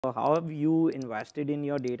How have you invested in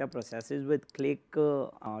your data processes with Qlik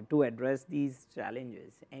to address these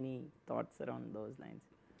challenges? Any thoughts around those lines?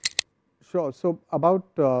 Sure. So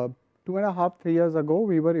about 2.5, 3 years ago,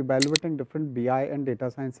 we were evaluating different BI and data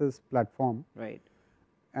sciences platform. Right.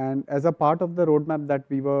 And as a part of the roadmap that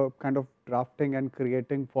we were kind of drafting and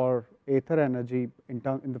creating for Ather Energy in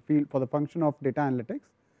the field for the function of data analytics,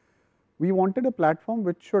 we wanted a platform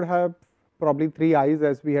which should have probably 3 eyes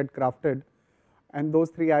as we had crafted, and those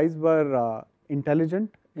 3 eyes were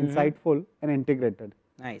intelligent, insightful, and integrated.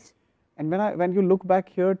 Nice. And when you look back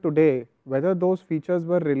here today, whether those features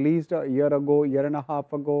were released a year ago, year and a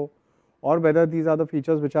half ago, or whether these are the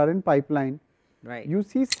features which are in pipeline, Right. you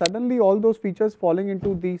see suddenly all those features falling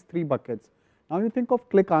into these 3 buckets. Now you think of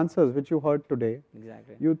Qlik Answers, which you heard today.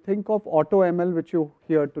 Exactly. You think of Auto ML, which you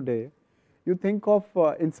hear today. You think of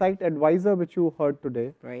Insight Advisor, which you heard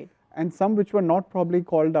today. Right. And some which were not probably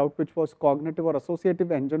called out, which was Cognitive or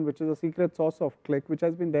Associative Engine, which is a secret sauce of Qlik, which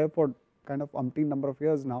has been there for kind of umpteen number of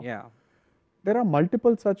years now. Yeah. There are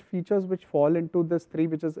multiple such features which fall into this 3,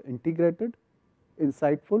 which is integrated,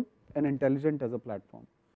 insightful, and intelligent as a platform.